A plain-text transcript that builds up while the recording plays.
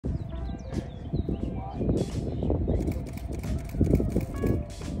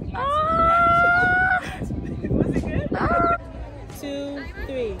2,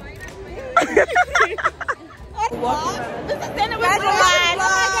 3. What? This is dinner with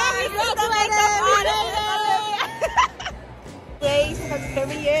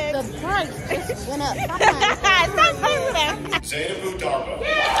Period. the price just went up. Zainabu Darbo.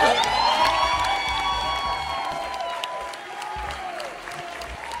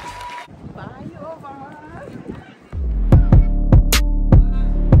 Bye, over.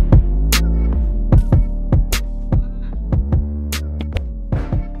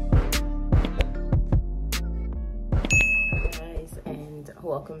 Guys, and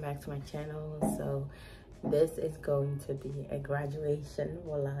welcome back to my channel. So this is going to be a graduation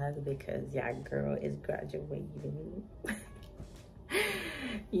vlog because yeah, girl is graduating.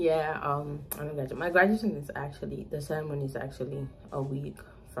 Yeah, I'm gonna graduate. My graduation is actually, the ceremony is actually a week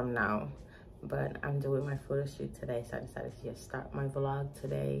from now, but I'm doing my photo shoot today, so I decided to just start my vlog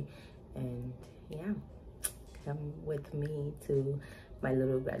today. And yeah, come with me to my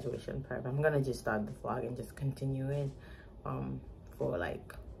little graduation prep. I'm gonna just start the vlog and just continue it for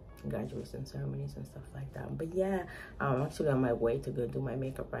like graduation ceremonies and stuff like that. But yeah, I'm actually on my way to go do my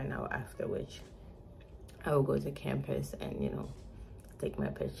makeup right now, after which I will go to campus and, you know, take my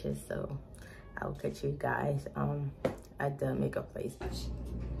pictures. So I'll catch you guys at the makeup place.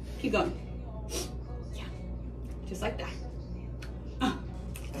 Keep going. Yeah, just like that.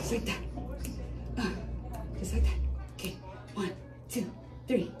 Just like that. Just like that. Okay, 1, 2,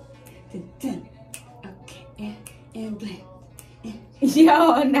 3, 10. Okay, and blend.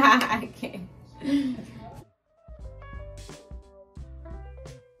 Yo, nah, I can't.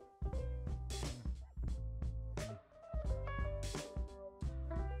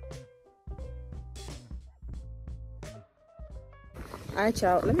 Alright,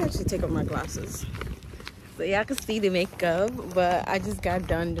 y'all, let me actually take off my glasses so y'all can see the makeup. But I just got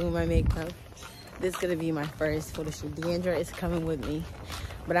done doing my makeup. This is gonna be my first photo shoot. Deandra is coming with me,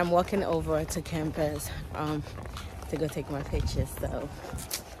 but I'm walking over to campus to go take my pictures. So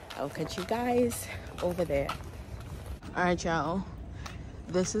I'll catch you guys over there. Alright, y'all,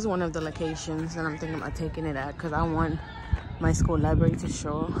 this is one of the locations that I'm thinking about taking it at because I want my school library to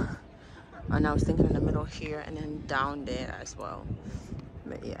show. And I was thinking in the middle here and then down there as well.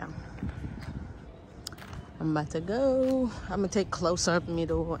 But yeah, I'm about to go. I'm gonna take close up,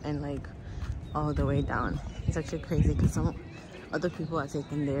 middle, and like all the way down. It's actually crazy because some other people are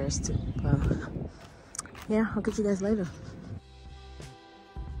taking theirs too. But yeah, I'll catch you guys later.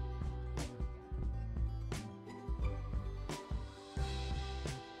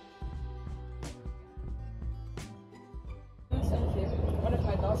 One of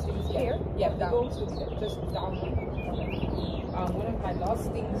my last things here. Yeah, down. Just down. One of my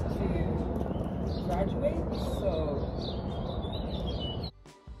last things to graduate. So.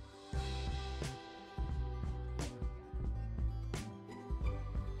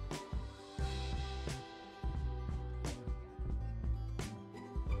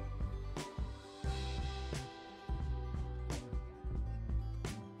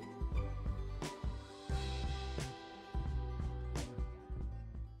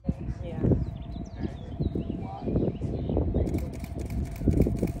 Yeah.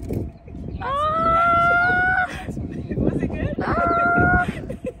 Was it good?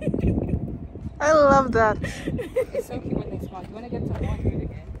 I love that. It's so cute when they smile. You want to get some more? Do it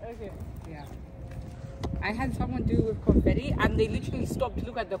again. Okay. Yeah. I had someone do it with confetti, and they literally stopped to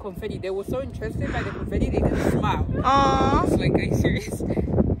look at the confetti. They were so interested by the confetti, they didn't smile. Aww. It's like, are you serious?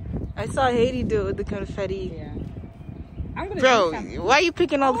 I saw Haiti do it with the confetti. Yeah. I'm gonna Bro, do something. why are you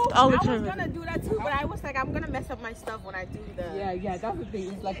picking all the I was confetti? gonna do that too, but I was like, I'm gonna mess up my stuff when I do the. Yeah, that's the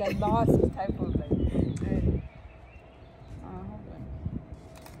thing. It's like a last type of like.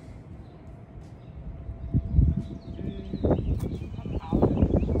 Hold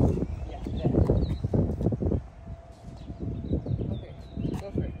on. Yeah, there. Okay, go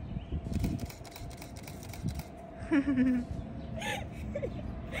for it.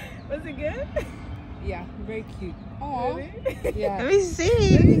 Was it good? Yeah, very cute. Oh, Really? yeah. Let me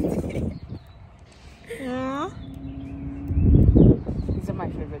see. Aww. These are my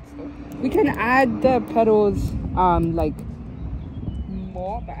favorites though. We can add the petals like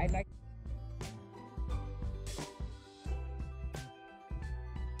more, but I like.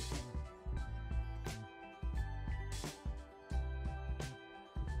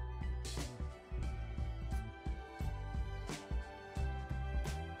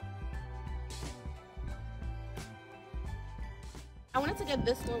 I wanted to get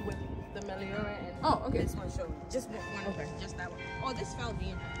this one with the Meliora and Oh, okay. this one show. Just one, okay. Just that one. Oh, this fell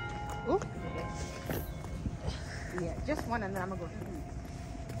in. Ooh. Yeah, just one, and then I'm gonna go.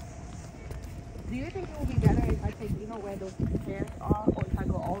 Do you think it would be better if I take, you know, where those stairs are, or if I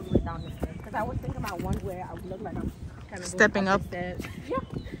go all the way down the stairs? Because I was thinking about one where I would look like I'm kind of Stepping up. the stairs. Yeah.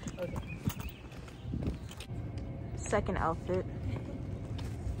 Okay. Second outfit.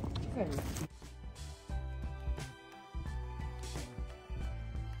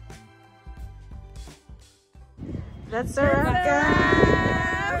 That's a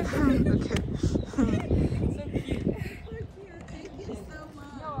wrap. Okay.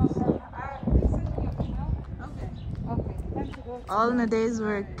 All in a day's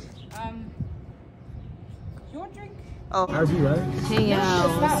work. Your drink? Oh. RV, right? Hey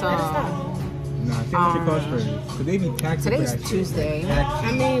y'all, what's up? Nah, say what your cost first. Cause they be taxing. Today's Tuesday.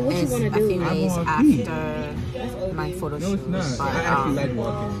 I mean, what you It's want a to do? few days after my photo No, shoot. it's not. But, I actually like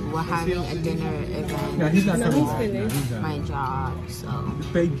walking. we're having a dinner event. No, he's not No, coming he's back. finished. He's not. My job, so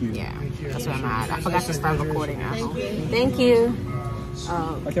Thank you. yeah, that's where I'm at. I forgot to start recording at home. Thank you.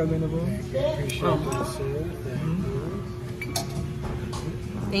 What's your name, bro?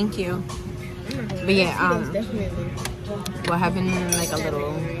 Thank you. But yeah, we're having like a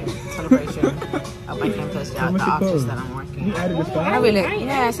little celebration of my campus at the office that I'm working. You added the Not stop? really,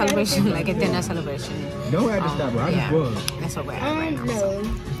 yeah, celebration, like a dinner celebration. Don't add the stop, bro. I just was. That's what we're at right now. So.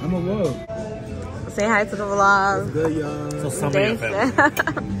 I'm a whoa. Say hi to the vlog. Good, y'all. So some of your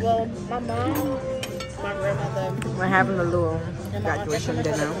family. Well, my mom, my grandmother, We're having a little and my graduation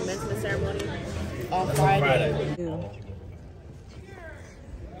uncle dinner. commencement ceremony on Friday.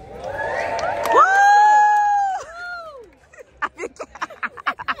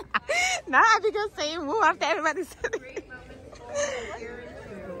 Now I think I'm saying woo after everybody said it.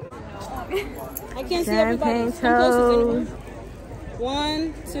 I can't see Champagne everybody. Come closest, anyone. toast.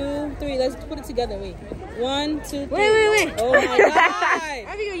 1, 2, 3. Let's put it together. Wait. 1, 2, 3. Wait. Oh my god.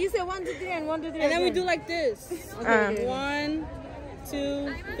 Abigail, you said 1, 2, 3 and 1, 2, 3. And then we do like this. Okay. 1,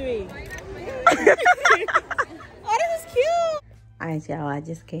 2, 3. Oh, this is cute. Alright, y'all, I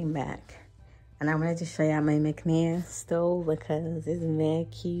just came back. And I wanted to show y'all my McNair stove because it's very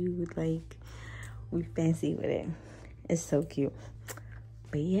cute. Like, we fancy with it. It's so cute.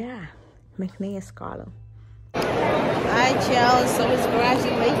 But yeah, McNair Scholar. Alright, y'all, so it's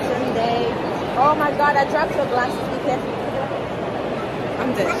graduation day. Oh my god, I dropped your glasses. Be careful.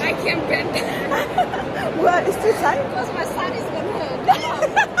 I'm dead. I can't bend. What? It's too tight? Because my son is going to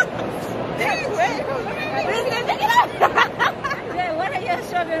That's weird. Yeah, what are you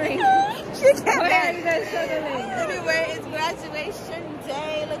struggling? She can't What are you guys struggling? Anyway, it's graduation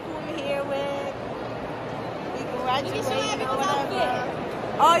day. Look who we're here with. We graduating or whatever.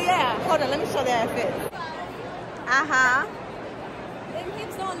 Oh yeah, hold on, let me show the outfit. Uh-huh. Them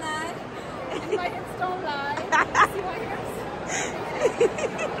hips don't lie. My hips don't lie. See my hips?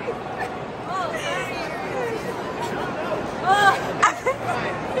 Oh, sorry.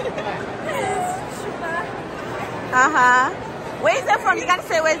 Uh-huh. Where's it from? You gotta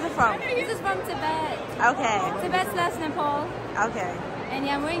say where's it from. This is from Tibet. Okay. Tibet/Nepal. Okay. And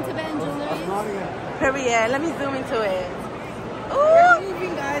yeah, I'm wearing Tibetan jewelry. Period. Let me zoom into it. Ooh. We're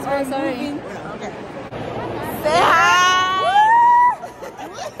moving, guys. We're sorry. moving. Okay. Say hi.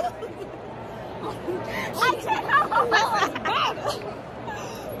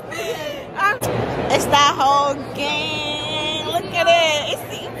 It's that whole gang. Look at it. It's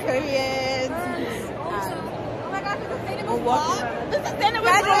the periods. Oh my god, this is sustainable We'll walk vlog. around. This is sustainable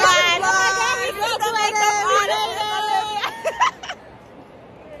vlog. Oh my god, we graduated.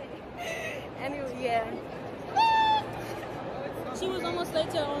 Anyway, yeah. She was almost late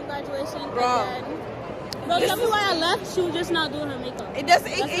to her own graduation. Bro. Bro, tell me why I left. She was just not doing her makeup. It doesn't.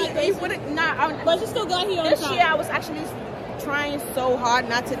 That's not It basic. wouldn't. Not. But she still got here on This time. year, I was actually trying so hard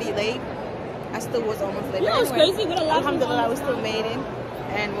not to be late. I still was almost late. You know But what's crazy? We're the last ones alhamdulillah, on we this still line. made it.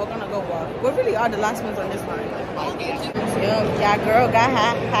 And we're gonna go walk. We really are the last ones on this line. Y'all girl got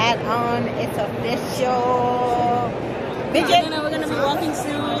her hat on. It's official. We're gonna be walking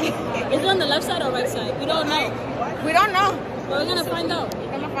soon. Is it on the left side or right side? We don't know. We don't know. But we're gonna find out.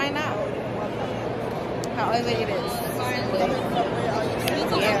 We're gonna find out. However it is.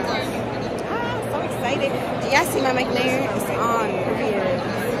 Yeah. So excited. Y'all see my McNair? It's on. Period.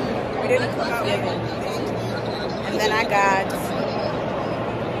 We didn't come out with it. And then I got.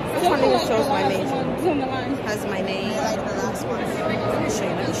 This one even shows my name. Has my name. Let me show you.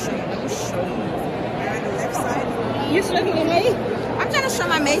 You're on the left side. You're looking at me? I'm trying to show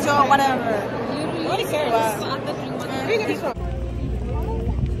my major or whatever. Nobody cares.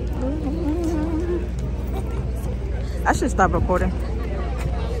 I should stop recording.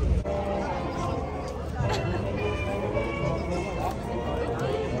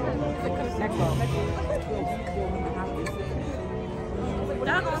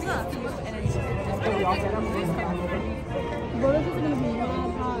 But this is gonna be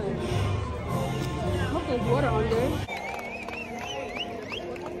mad hard. I hope there's water on there.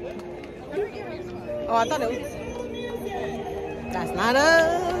 Oh, I thought it was. That's not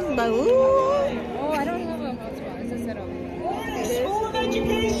us, but ooh. Oh, I don't have a hotspot. It's a setup. School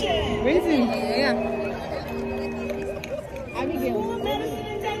education. Really? Yeah. School of medicine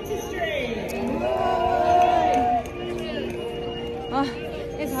and dentistry. Oh,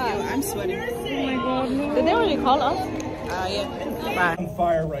 it's hot. I'm sweating. Oh my god, no. Did they already call us? Yeah. Bye. On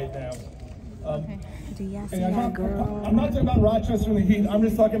fire right now. Do y'all see And I'm that not, girl? I'm not talking about Rochester and the heat. I'm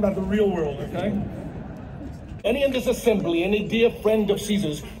just talking about the real world, okay? Any in this assembly, any dear friend of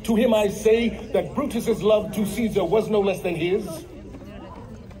Caesar's, to him I say that Brutus's love to Caesar was no less than his.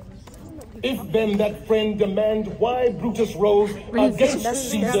 If then that friend demand why Brutus rose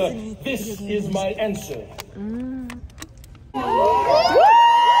against Caesar, this is my answer.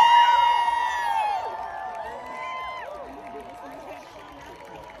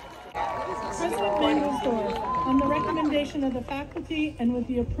 On the recommendation of the faculty and with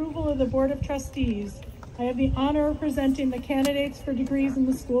the approval of the Board of Trustees, I have the honor of presenting the candidates for degrees in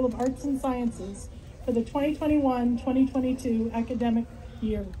the School of Arts and Sciences for the 2021-2022 academic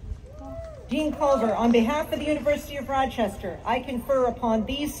year. Dean Culver, on behalf of the University of Rochester, I confer upon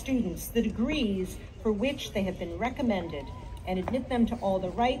these students the degrees for which they have been recommended and admit them to all the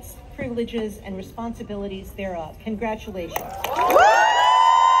rights, privileges, and responsibilities thereof. Congratulations.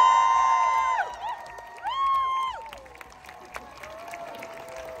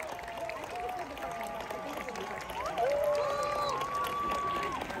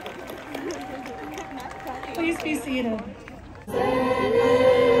 Please be seated.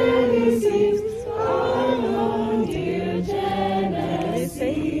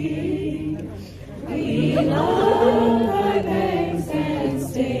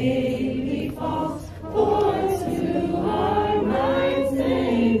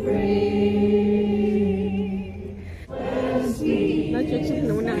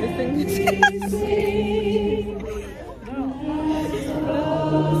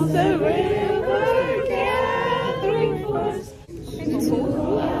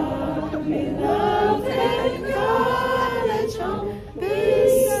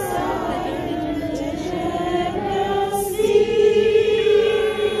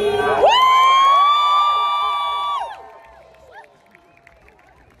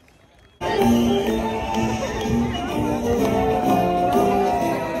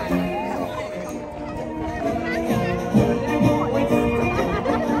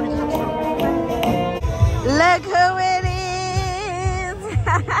 Look who it is!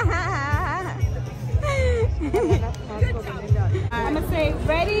 I'm gonna say,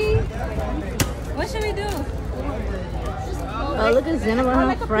 ready? What should we do? Oh, look at Zena with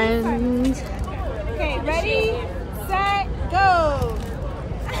her friends. Okay, ready, set, go!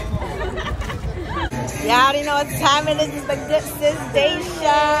 Y'all already know what time it is. It's the Good Sis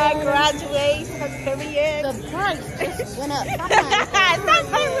Daysha graduation period. The price just went up.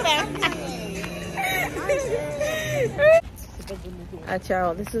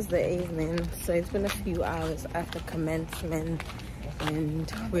 Y'all, this is the evening, so it's been a few hours after commencement,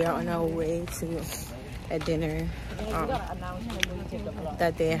 and we are on our way to a dinner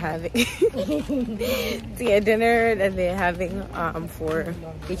that they're having. To a dinner that they're having for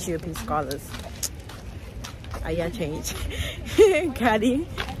HUP scholars. I changed. Caddy.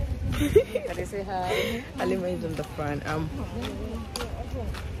 Caddy, say hi. Halima is in the front.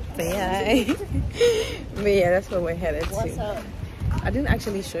 Say hi. But yeah, that's where we're headed to. I didn't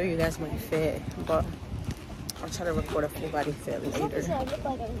actually show you guys my fit, but I'll try to record a full body fit later.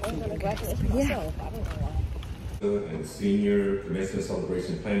 Yeah. And the Senior Commencement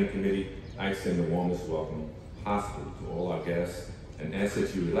Celebration Planning Committee, I extend the warmest welcome possible to all our guests and ask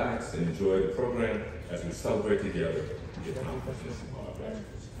that you relax and enjoy the program as we celebrate together the accomplishments of our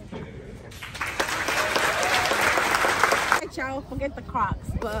graduates. Thank you very much. Y'all forget the Crocs,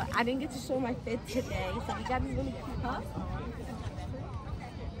 but I didn't get to show my fit today, so we got this really cute top.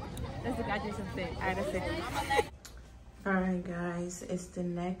 That's the graduation fit. Alright, that's it. Alright guys, it's the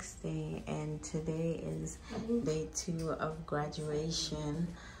next day and today is day 2 of graduation.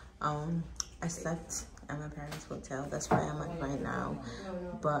 I slept at my parents' hotel. That's where I'm at right now.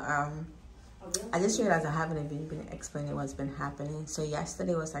 But I just realized I haven't even been explaining what's been happening. So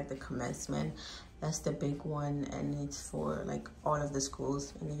yesterday was like the commencement. That's the big one, and it's for like all of the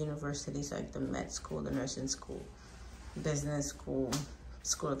schools in the universities, like the med school, the nursing school, business school,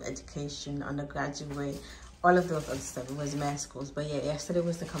 school of education, undergraduate, all of those other stuff. It was med schools. But yeah, yesterday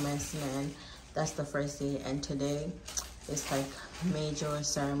was the commencement. That's the first day, and today it's like major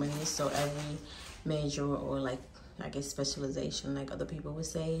ceremonies. So every major or like, I guess, specialization, like other people were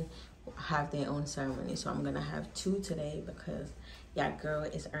saying, have their own ceremony. So I'm gonna have 2 today because yeah, girl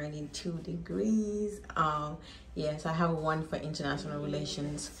is earning 2 degrees. Yes, I have one for international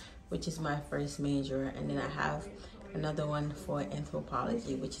relations, which is my first major, and then I have another one for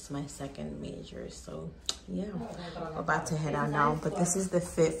anthropology, which is my second major. So yeah, I'm about to head out now, but this is the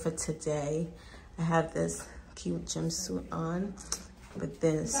fit for today. I have this cute jumpsuit on with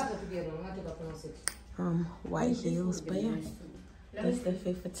this white heels, but yeah, that's the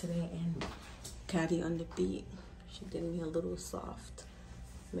fit for today. And Caddy on the beat, she did me a little soft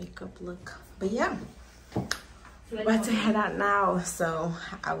makeup look, but yeah, about to head out now. So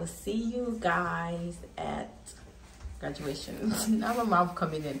I will see you guys at graduation. Now my mom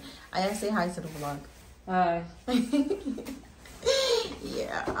coming in. I gotta say hi to the vlog. Hi.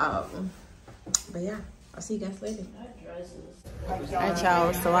 Yeah, but yeah, I'll see you guys later. Alright,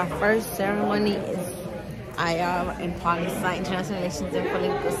 y'all, so our first ceremony is in poli-sci, international relations and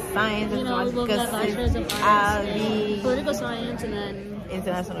political science. You know, we both got bachelors of arts, political science, and then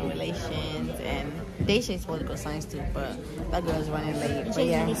international relations, and Daisha's political science too, but that girl's running late. But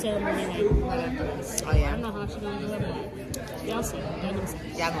yeah. Oh yeah. I don't know how she's gonna do it, but y'all see.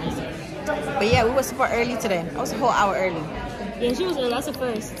 Y'all gonna see. But yeah, we were super early today. I was a whole hour early. Yeah, she was early. That's the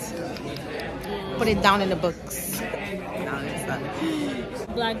first. Yeah. Put it down in the books.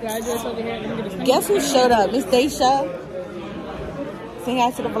 Black graduates over here. Guess who showed up? Miss Daisha. Say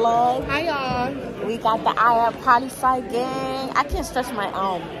hi to the vlog. Hi, y'all. We got the IR Poli-Sci gang. I can't stretch my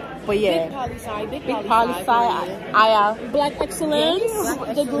arm, but yeah. Big Poli-Sci, IR. Black excellence.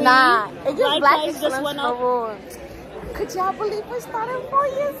 Degree. Nah, it just Black Excellence just went up. Could y'all believe we started 4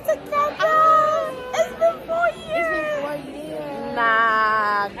 years together? It's been 4 years.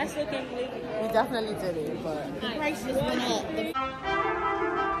 Nah. I still can't believe it. We definitely did it, but The price just went up.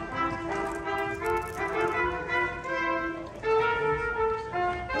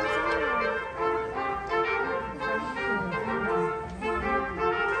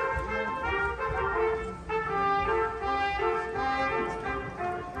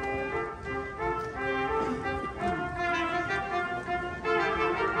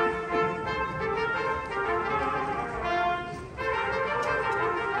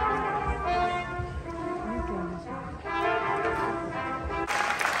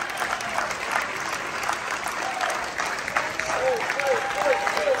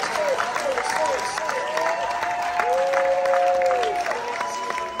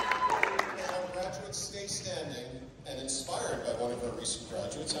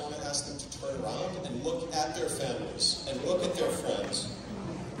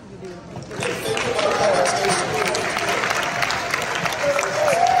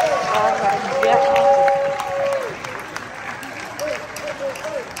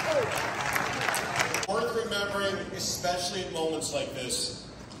 Especially in moments like this,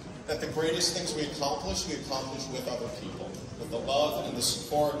 that the greatest things we accomplish with other people, with the love and the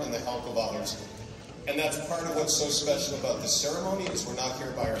support and the help of others. And that's part of what's so special about this ceremony, is we're not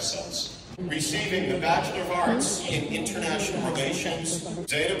here by ourselves. Receiving the Bachelor of Arts in International Relations,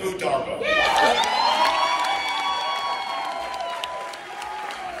 Zainabu Darbo.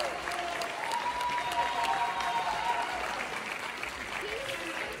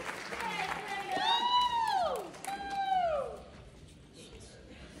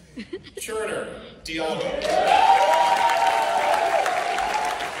 Turner Diallo.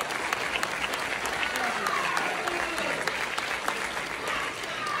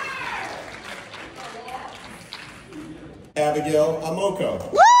 Abigail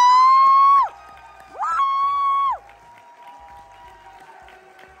Amoko.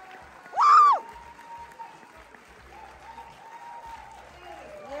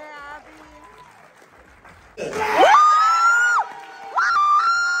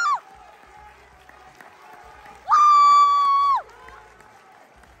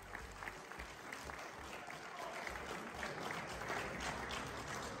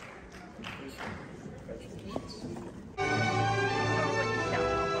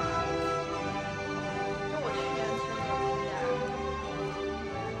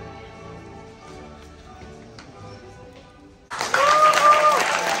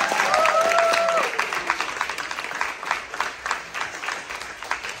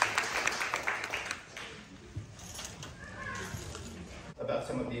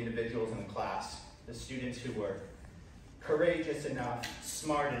 Some of the individuals in the class, the students who were courageous enough,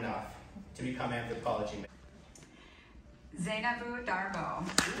 smart enough to become anthropology majors. Zainabu Darbo.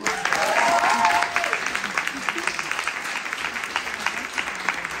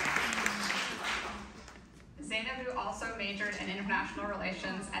 Zainabu also majored in international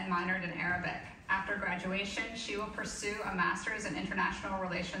relations and minored in Arabic. after graduation, she will pursue a master's in international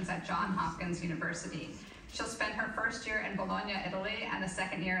relations at Johns Hopkins University. She'll spend her first year in Bologna, Italy, and the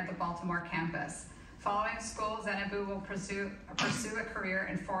second year at the Baltimore campus. Following school, Zainabu will pursue a career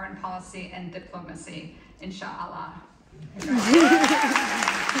in foreign policy and diplomacy, inshallah.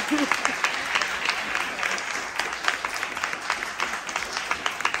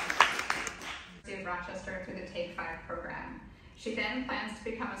 Of Rochester through the Take 5 program. She then plans to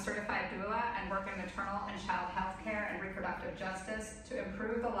become a certified doula and work in maternal and child health care and reproductive justice to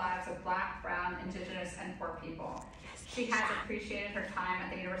improve the lives of Black, Brown, Indigenous, and poor people. She has appreciated her time at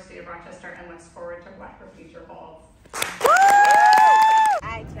the University of Rochester and looks forward to what her future holds.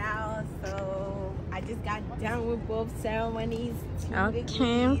 Alright, y'all, so I just got done with both ceremonies. Okay.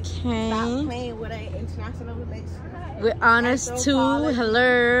 Stop playing with an international relations. With honors too.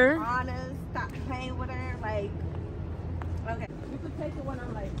 Hello. Honors. Stop playing with her. Like, okay. You could take it when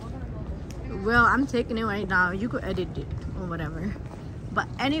I'm like, we're gonna go. Well, I'm taking it right now. You could edit it or whatever. But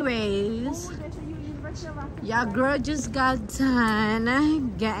anyways, y'all girl just got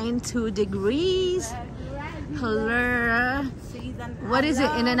done getting 2 degrees. Hello. What is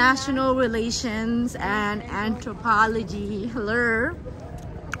it? International Relations and Anthropology. Hello.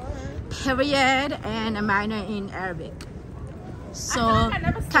 Period. And a minor in Arabic. So,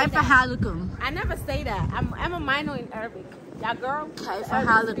 Kaifa Halukum. I never say that. I'm a minor in Arabic. Y'all girl? Kaifa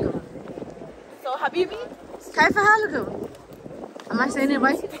Halukum. So, Habibi? Kaifa Halukum. Am I saying it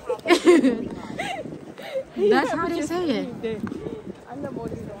right? That's how they say it.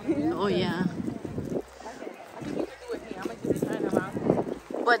 Oh, yeah.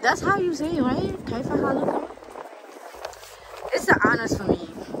 But that's how you say it, right? Kaifa Halukum. It's an honors for me.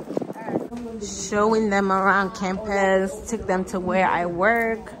 Showing them around campus, took them to where I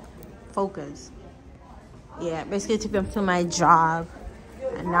work. Focus. Yeah, basically took them to my job,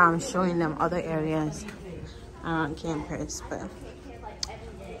 and now I'm showing them other areas around campus. But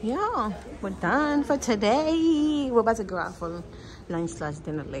yeah, we're done for today. We're about to go out for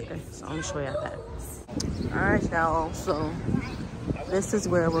lunch/dinner later, so I'm sure you that. Alright, y'all, so this is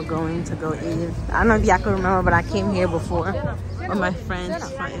where we're going to go eat. I don't know if y'all can remember, but I came here before with my friends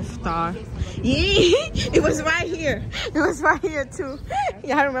for iftar. Yeah, it was right here. It was right here too.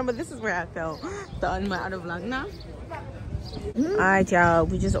 Y'all remember, this is where I felt on my other vlog now. Alright, y'all,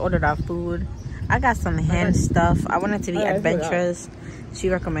 we just ordered our food. I got some hand stuff. I wanted to be adventurous. She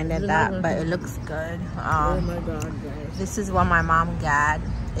recommended that, but it looks good. Oh my god, guys. This is what my mom got.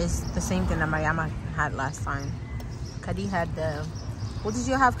 It's the same thing that my Mariama had last time. Kadi had the... What did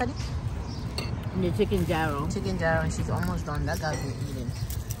you have, Kadi? The chicken gyro. Chicken gyro, and she's almost done. That got me eating.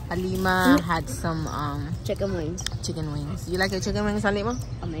 Halima had some chicken wings. Chicken wings. You like your chicken wings, Halima?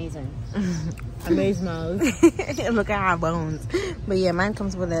 Amazing. Amazing. Look at our bones. But yeah, mine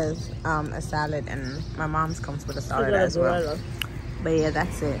comes with a salad, and my mom's comes with a salad as well. But yeah,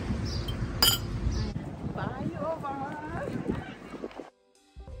 that's it.